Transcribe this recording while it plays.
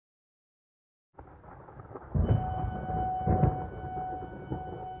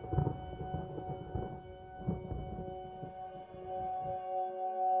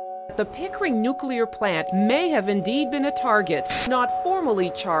The Pickering nuclear plant may have indeed been a target, not formally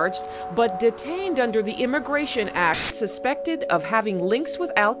charged, but detained under the Immigration Act, suspected of having links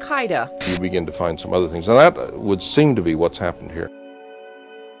with Al-Qaeda. You begin to find some other things, and that would seem to be what's happened here.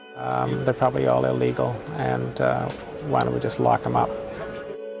 They're probably all illegal, and why don't we just lock them up?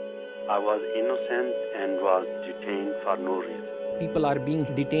 I was innocent and was detained for no reason. People are being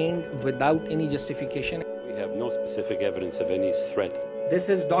detained without any justification. We have no specific evidence of any threat. This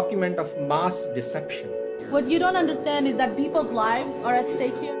is document of mass deception. What you don't understand is that people's lives are at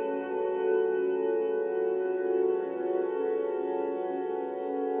stake here.